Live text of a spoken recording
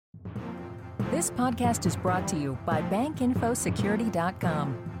This podcast is brought to you by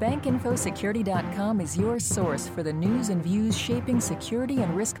BankInfoSecurity.com. BankInfoSecurity.com is your source for the news and views shaping security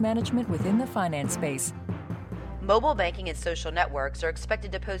and risk management within the finance space. Mobile banking and social networks are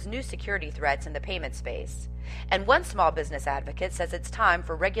expected to pose new security threats in the payment space. And one small business advocate says it's time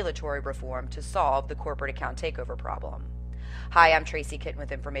for regulatory reform to solve the corporate account takeover problem. Hi, I'm Tracy Kitten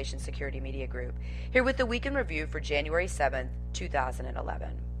with Information Security Media Group, here with the Week in Review for January 7th,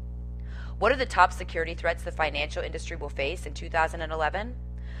 2011. What are the top security threats the financial industry will face in 2011?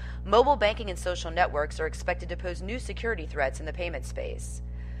 Mobile banking and social networks are expected to pose new security threats in the payment space.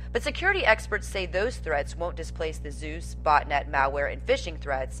 But security experts say those threats won't displace the Zeus, botnet, malware, and phishing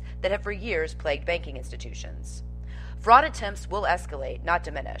threats that have for years plagued banking institutions. Fraud attempts will escalate, not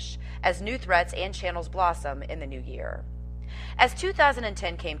diminish, as new threats and channels blossom in the new year. As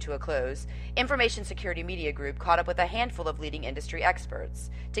 2010 came to a close, Information Security Media Group caught up with a handful of leading industry experts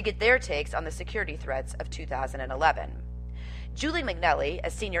to get their takes on the security threats of 2011. Julie McNelly,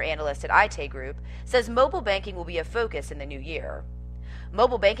 a senior analyst at IT Group, says mobile banking will be a focus in the new year.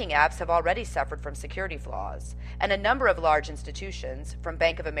 Mobile banking apps have already suffered from security flaws, and a number of large institutions, from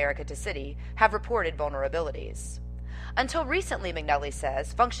Bank of America to Citi, have reported vulnerabilities. Until recently, McNelly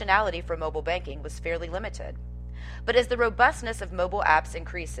says, functionality for mobile banking was fairly limited. But as the robustness of mobile apps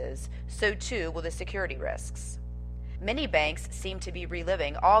increases, so too will the security risks. Many banks seem to be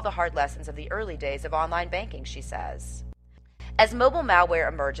reliving all the hard lessons of the early days of online banking, she says. As mobile malware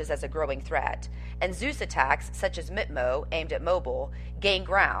emerges as a growing threat, and Zeus attacks such as Mitmo, aimed at mobile, gain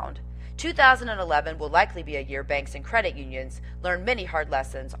ground, 2011 will likely be a year banks and credit unions learn many hard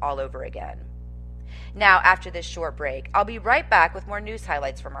lessons all over again. Now, after this short break, I'll be right back with more news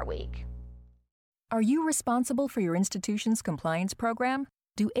highlights from our week. Are you responsible for your institution's compliance program?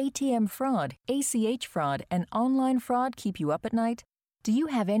 Do ATM fraud, ACH fraud, and online fraud keep you up at night? Do you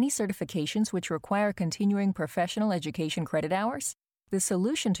have any certifications which require continuing professional education credit hours? The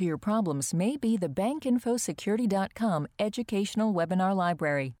solution to your problems may be the BankInfoSecurity.com educational webinar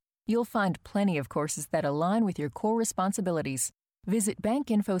library. You'll find plenty of courses that align with your core responsibilities. Visit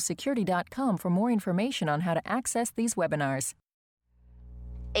BankInfoSecurity.com for more information on how to access these webinars.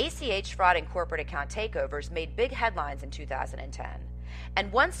 ACH fraud and corporate account takeovers made big headlines in 2010,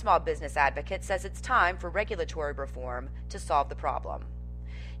 and one small business advocate says it's time for regulatory reform to solve the problem.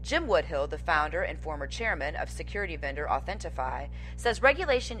 Jim Woodhill, the founder and former chairman of security vendor Authentify, says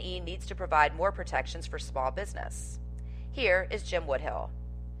Regulation E needs to provide more protections for small business. Here is Jim Woodhill.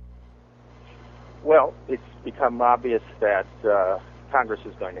 Well, it's become obvious that Congress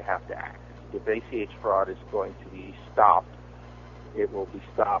is going to have to act. If ACH fraud is going to be stopped, it will be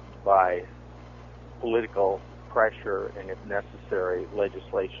stopped by political pressure and, if necessary,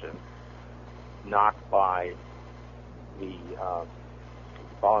 legislation, not by the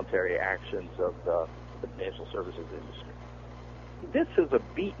voluntary actions of the financial services industry. This is a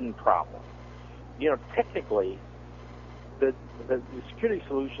beaten problem. Technically, the security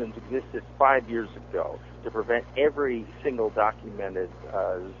solutions existed 5 years ago to prevent every single documented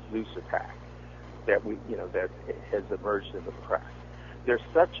Zeus attack that that has emerged in the press. There's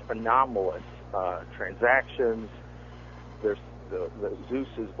such anomalous transactions. The Zeus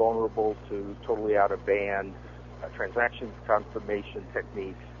is vulnerable to totally out of band transaction confirmation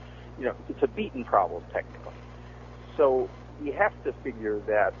techniques. It's a beaten problem technically. So we have to figure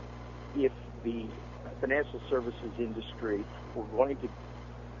that if the financial services industry were going to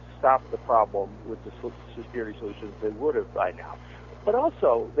stop the problem with the security solutions, they would have by now. But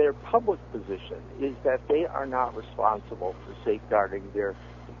also, their public position is that they are not responsible for safeguarding their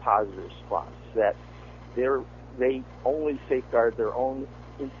depositors' funds, that they only safeguard their own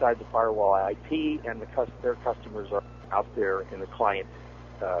inside the firewall IP, and their customers are out there in the client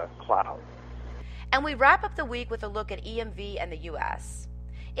cloud. And we wrap up the week with a look at EMV and the U.S.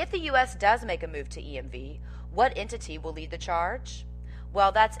 If the U.S. does make a move to EMV, what entity will lead the charge?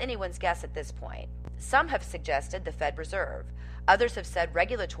 Well, that's anyone's guess at this point. Some have suggested the Fed Reserve. Others have said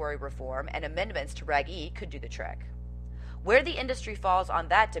regulatory reform and amendments to Reg E could do the trick. Where the industry falls on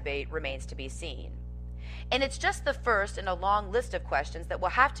that debate remains to be seen. And it's just the first in a long list of questions that will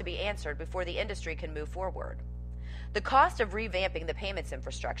have to be answered before the industry can move forward. The cost of revamping the payments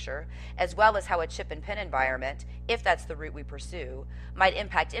infrastructure, as well as how a chip and PIN environment, if that's the route we pursue, might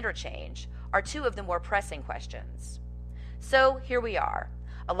impact interchange, are two of the more pressing questions. So here we are,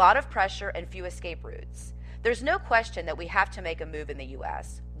 a lot of pressure and few escape routes. There's no question that we have to make a move in the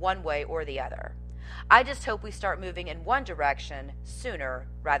U.S., one way or the other. I just hope we start moving in one direction sooner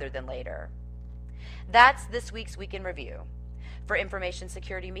rather than later. That's this week's Week in Review. For Information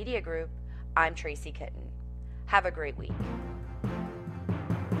Security Media Group, I'm Tracy Kitten. Have a great week.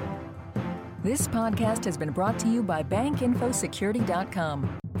 This podcast has been brought to you by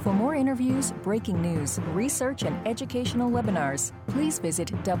BankInfoSecurity.com. For more interviews, breaking news, research, and educational webinars, please visit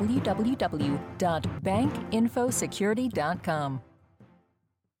www.bankinfosecurity.com.